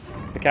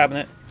 the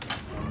cabinet,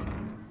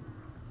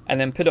 and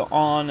then put it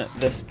on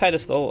this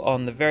pedestal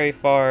on the very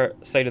far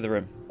side of the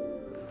room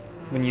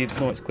when you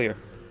know it's clear.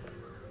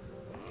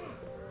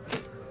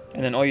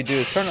 And then all you do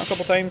is turn it a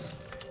couple times.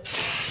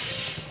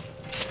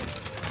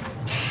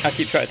 I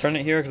keep trying to turn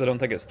it here because I don't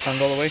think it's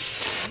turned all the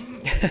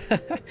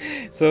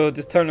way. So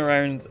just turn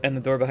around and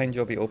the door behind you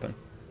will be open.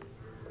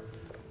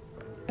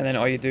 And then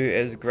all you do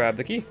is grab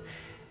the key.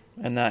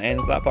 And that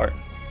ends that part.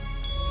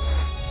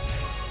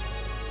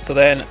 So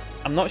then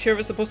I'm not sure if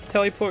it's supposed to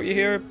teleport you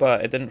here,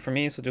 but it didn't for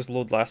me, so just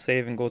load last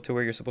save and go to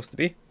where you're supposed to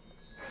be.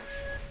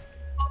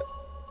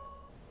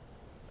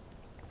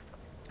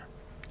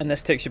 And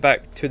this takes you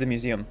back to the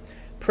museum.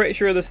 Pretty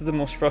sure this is the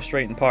most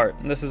frustrating part.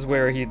 This is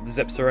where he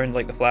zips around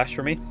like the Flash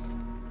for me.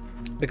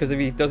 Because if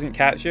he doesn't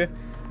catch you,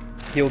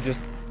 he'll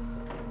just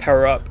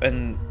power up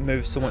and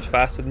move so much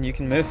faster than you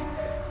can move.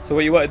 So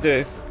what you want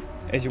to do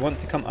is you want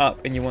to come up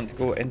and you want to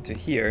go into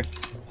here.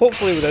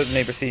 Hopefully without the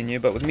neighbor seeing you,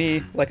 but with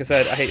me, like I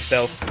said, I hate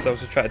stealth, so I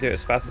was just trying to do it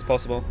as fast as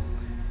possible.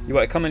 You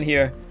want to come in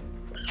here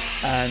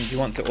and you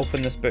want to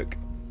open this book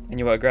and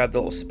you want to grab the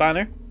little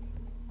spanner.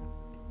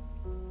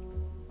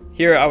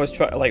 Here I was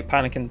like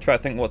panicking, trying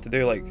to think what to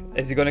do, like,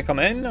 is he going to come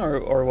in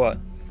or what?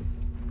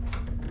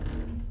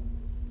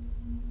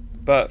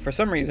 But for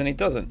some reason he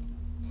doesn't.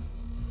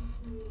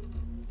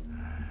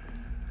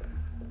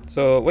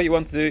 So what you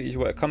want to do is you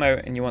want to come out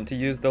and you want to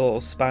use the little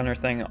spanner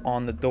thing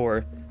on the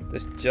door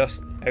that's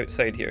just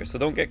outside here. So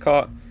don't get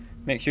caught,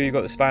 make sure you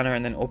got the spanner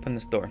and then open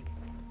this door.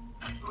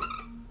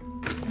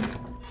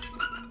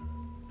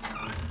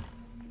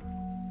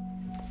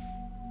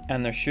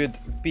 And there should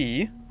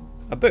be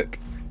a book.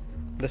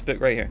 This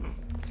book right here.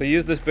 So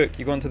use this book,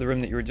 you go into the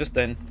room that you were just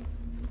in.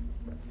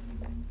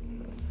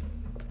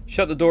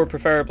 Shut the door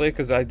preferably,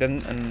 because I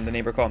didn't and the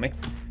neighbor caught me.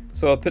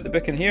 So I'll put the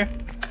book in here,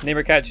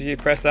 neighbor catches you,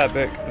 press that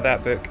book,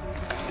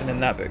 and then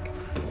that book.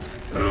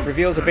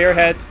 Reveals a bear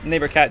head,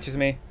 neighbor catches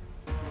me.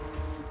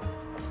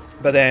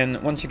 But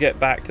then once you get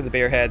back to the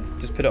bear head,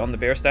 just put it on the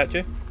bear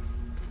statue.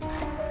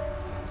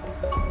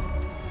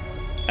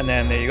 And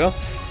then there you go.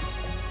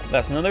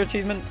 That's another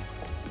achievement.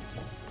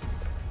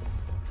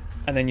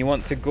 And then you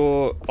want to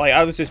go, like,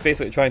 I was just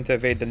basically trying to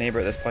evade the neighbor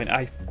at this point.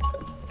 I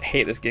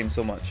hate this game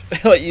so much.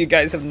 Like, you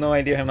guys have no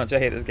idea how much I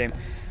hate this game.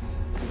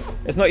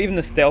 It's not even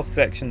the stealth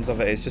sections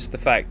of it, it's just the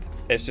fact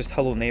it's just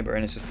Hello Neighbor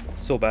and it's just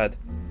so bad.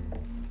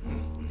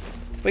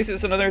 At least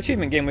it's another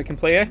achievement game we can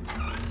play, eh?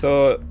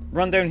 So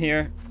run down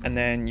here and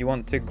then you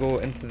want to go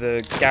into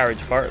the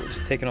garage part, which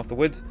is taking off the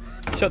wood.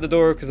 Shut the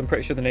door because I'm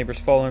pretty sure the neighbor's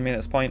following me at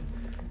this point.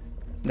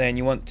 Then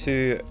you want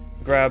to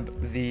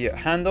grab the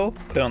handle,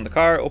 put it on the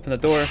car, open the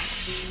door.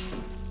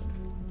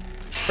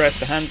 Press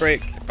the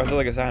handbrake, or I don't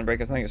think it's a handbrake,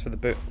 I think it's for the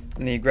boot.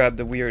 And then you grab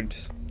the weird,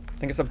 I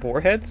think it's a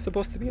boar head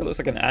supposed to be, it looks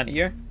like an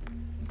anteater.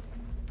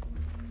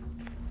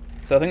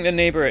 So I think the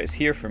neighbor is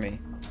here for me.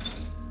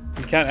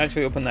 You can't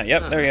actually open that,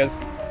 yep, there he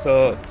is.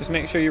 So just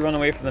make sure you run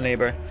away from the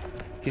neighbor.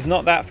 He's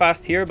not that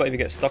fast here, but if you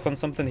get stuck on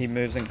something, he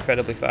moves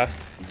incredibly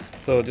fast.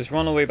 So just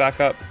run away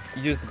back up,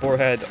 use the boar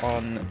head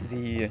on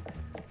the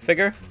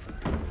figure.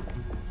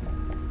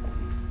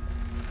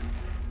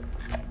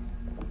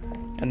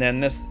 And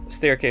then this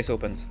staircase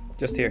opens.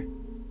 Just here.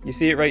 You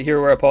see it right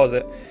here where I pause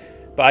it,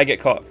 but I get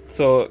caught.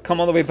 So come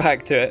all the way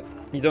back to it.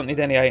 You don't need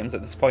any items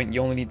at this point,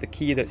 you only need the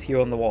key that's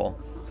here on the wall.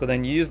 So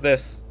then you use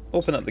this,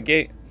 open up the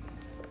gate,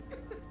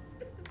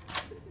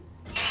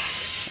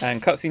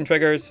 and cutscene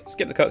triggers,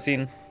 skip the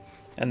cutscene,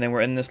 and then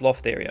we're in this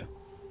loft area.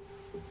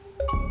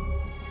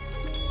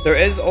 There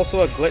is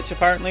also a glitch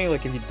apparently,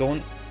 like if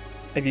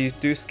you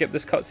do skip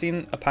this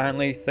cutscene,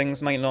 apparently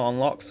things might not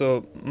unlock,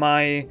 so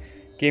my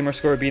gamer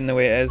score being the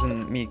way it is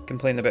and me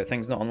complaining about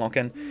things not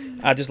unlocking,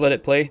 I just let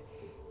it play.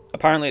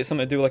 Apparently it's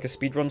something to do like a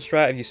speedrun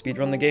strat. If you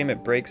speedrun the game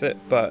it breaks it,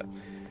 but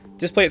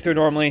just play it through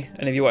normally,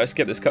 and if you want to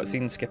skip this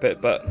cutscene, skip it,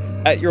 but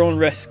at your own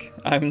risk.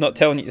 I'm not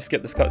telling you to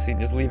skip this cutscene,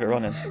 just leave it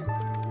running.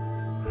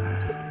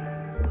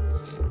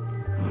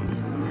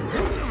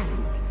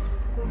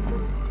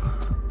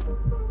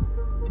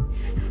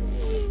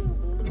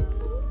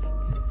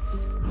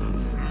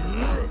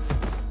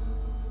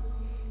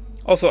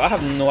 Also, I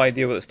have no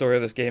idea what the story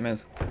of this game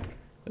is.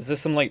 Is this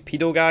some like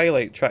pedo guy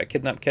like trying to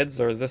kidnap kids,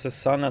 or is this his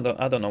son? I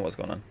don't know what's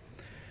going on.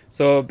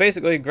 So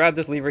basically, grab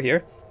this lever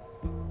here,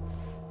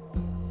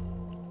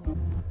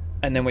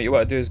 and then what you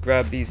want to do is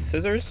grab these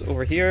scissors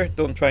over here.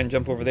 Don't try and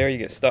jump over there; you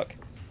get stuck.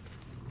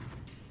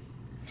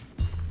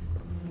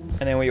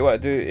 And then what you want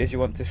to do is you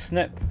want to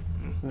snip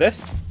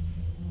this,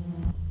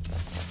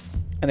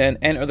 and then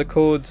enter the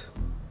code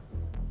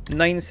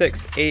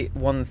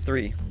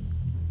 96813.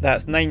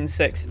 That's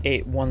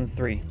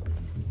 96813.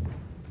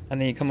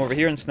 And then you come over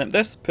here and snip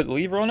this, put the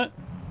lever on it.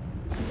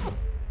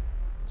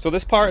 So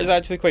this part is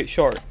actually quite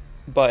short,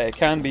 but it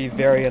can be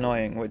very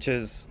annoying, which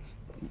is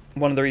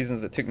one of the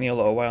reasons it took me a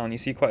little while, and you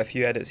see quite a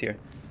few edits here.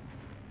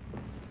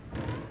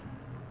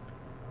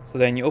 So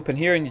then you open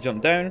here and you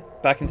jump down,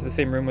 back into the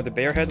same room where the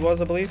bear head was,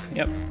 I believe.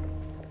 Yep.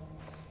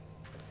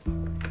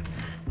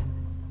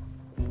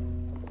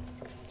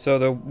 So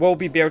there will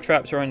be bear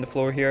traps around the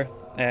floor here,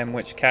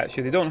 which catch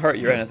you. They don't hurt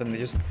you or anything, they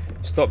just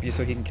stop you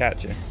so he can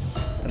catch you.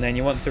 And then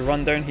you want to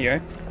run down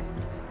here,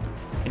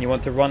 and you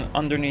want to run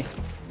underneath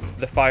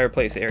the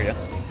fireplace area.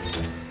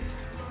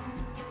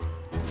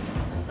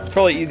 It's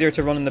probably easier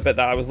to run in the bit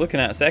that I was looking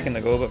at a second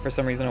ago, but for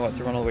some reason I want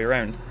to run all the way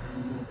around.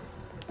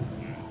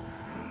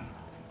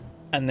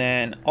 And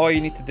then all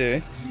you need to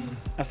do,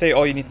 I say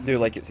all you need to do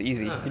like it's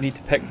easy, you need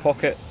to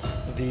pickpocket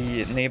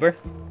the neighbor.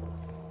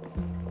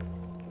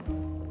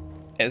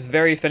 It's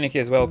very finicky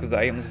as well because the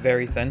item's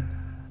very thin.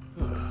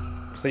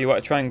 So you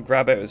want to try and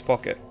grab out of his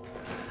pocket.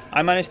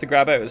 I managed to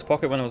grab out of his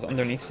pocket when I was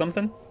underneath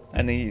something,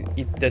 and he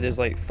did his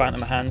like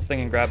phantom hands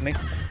thing and grabbed me.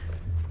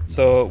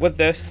 So with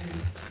this,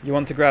 you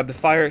want to grab the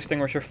fire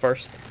extinguisher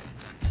first,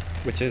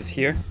 which is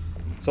here.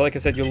 So like I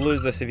said, you'll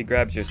lose this if he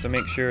grabs you, so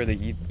make sure that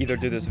you either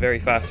do this very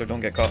fast or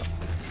don't get caught.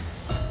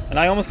 And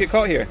I almost get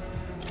caught here.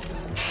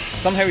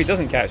 Somehow he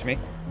doesn't catch me,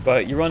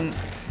 but you run,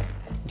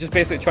 just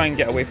basically try and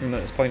get away from him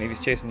at this point if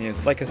he's chasing you.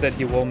 Like I said,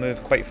 he will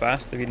move quite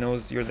fast if he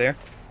knows you're there.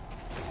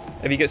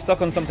 If you get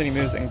stuck on something, he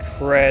moves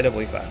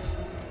incredibly fast.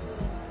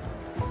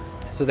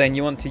 So then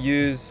you want to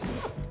use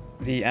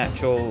the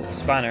actual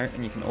spanner,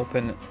 and you can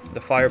open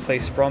the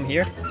fireplace from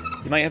here.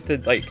 You might have to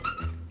like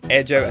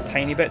edge out a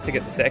tiny bit to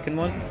get the second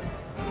one,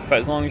 but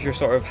as long as you're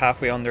sort of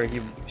halfway under,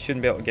 he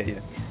shouldn't be able to get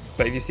you.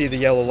 But if you see the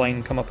yellow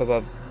line come up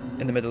above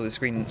in the middle of the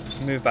screen,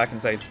 move back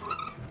inside.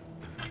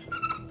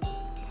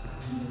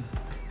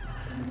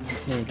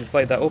 And you can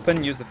slide that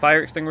open, use the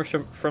fire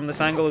extinguisher from this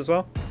angle as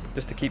well,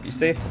 just to keep you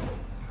safe.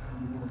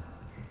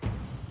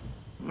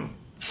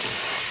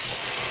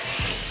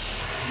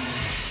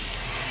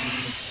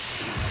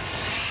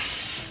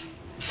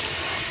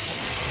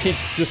 He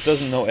just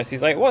doesn't notice.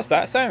 He's like, what's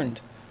that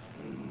sound?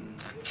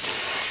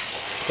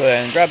 So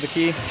then grab the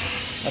key.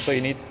 That's all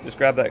you need. Just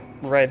grab that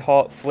red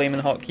hot, flaming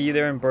hot key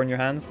there and burn your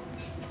hands.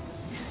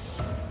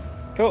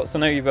 Cool, so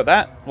now you've got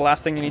that. The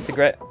last thing you need to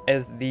get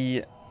is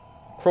the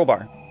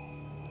crowbar.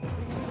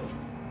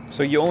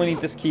 So you only need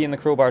this key and the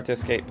crowbar to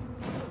escape.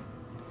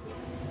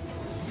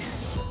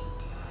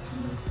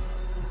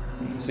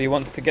 So you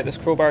want to get this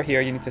crowbar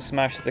here, you need to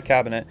smash the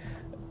cabinet.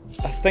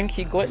 I think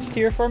he glitched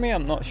here for me.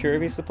 I'm not sure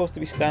if he's supposed to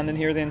be standing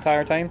here the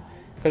entire time,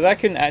 because I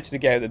couldn't actually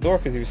get out the door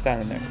because he was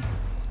standing there.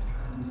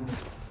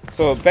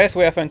 So best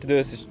way I found to do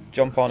this is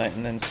jump on it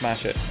and then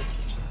smash it.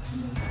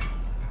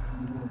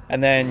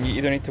 And then you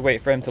either need to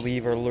wait for him to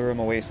leave or lure him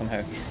away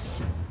somehow.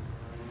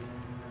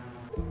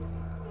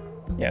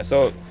 Yeah,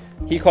 so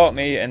he caught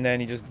me and then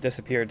he just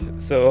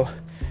disappeared. So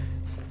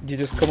you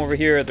just come over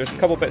here, there's a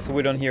couple bits of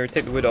wood on here,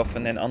 take the wood off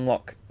and then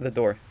unlock the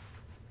door.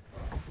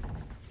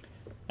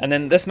 And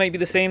then this might be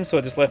the same, so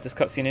I just left this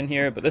cutscene in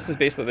here, but this is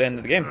basically the end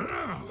of the game.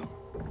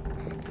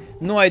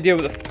 No idea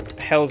what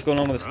the hell's going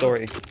on with the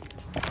story.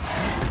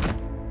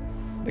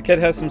 The kid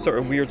has some sort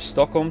of weird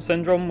Stockholm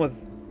syndrome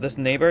with this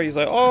neighbor. He's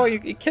like, oh,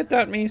 he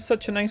kidnapped me, he's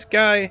such a nice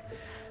guy.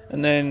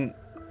 And then,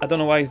 I don't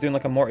know why he's doing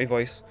like a Morty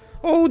voice.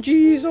 Oh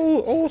jeez,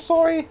 oh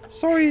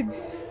sorry,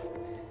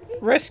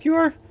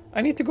 rescuer,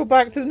 I need to go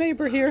back to the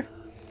neighbor here.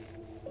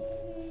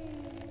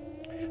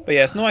 But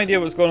yes, no idea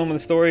what's going on with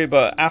the story,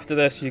 but after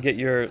this you get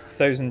your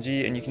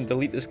 1000G and you can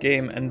delete this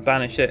game and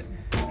banish it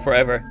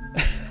forever.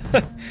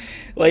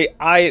 Like,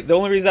 the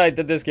only reason I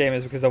did this game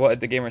is because I wanted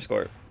the gamer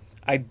score.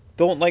 I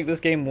don't like this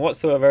game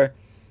whatsoever.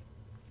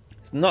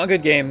 It's not a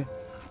good game.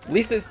 At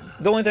least it's,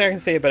 the only thing I can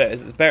say about it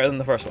is it's better than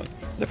the first one.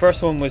 The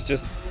first one was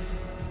just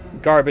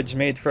garbage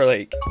made for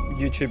like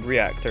YouTube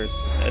reactors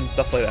and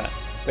stuff like that.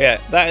 But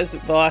yeah, that is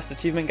the last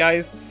achievement,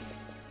 guys.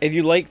 If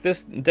you like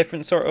this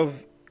different sort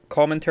of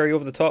commentary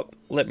over the top,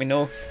 let me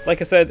know. Like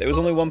I said, it was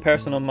only one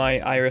person on my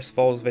Iris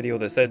Falls video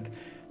that said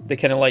they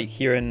kind of like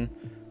hearing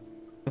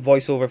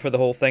voiceover for the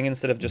whole thing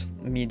instead of just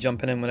me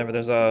jumping in whenever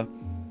there's a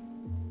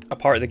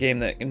part of the game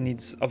that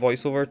needs a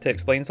voiceover to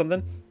explain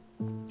something.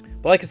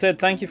 But like I said,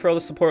 thank you for all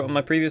the support on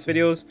my previous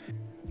videos,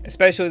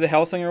 especially the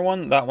Hellsinger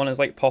one. That one is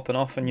like popping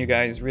off and you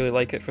guys really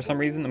like it for some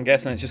reason. I'm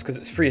guessing it's just because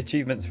it's free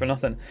achievements for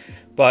nothing.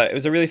 But it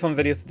was a really fun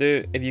video to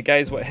do. If you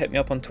guys want to hit me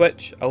up on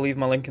Twitch, I'll leave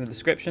my link in the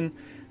description.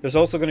 There's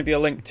also going to be a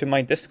link to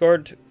my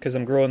Discord, because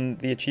I'm growing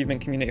the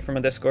achievement community for my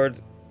Discord,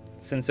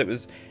 since it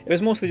was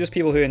mostly just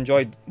people who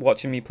enjoyed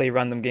watching me play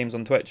random games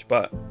on Twitch,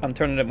 but I'm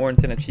turning it more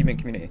into an achievement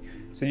community.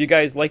 So if you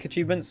guys like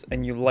achievements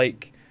and you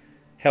like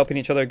helping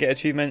each other get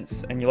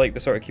achievements and you like the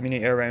sort of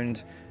community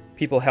around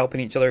people helping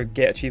each other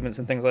get achievements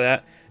and things like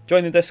that,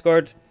 join the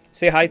Discord,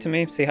 say hi to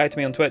me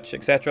on Twitch,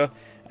 etc.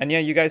 And yeah,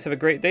 you guys have a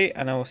great day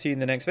and I will see you in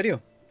the next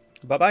video.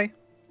 Bye bye.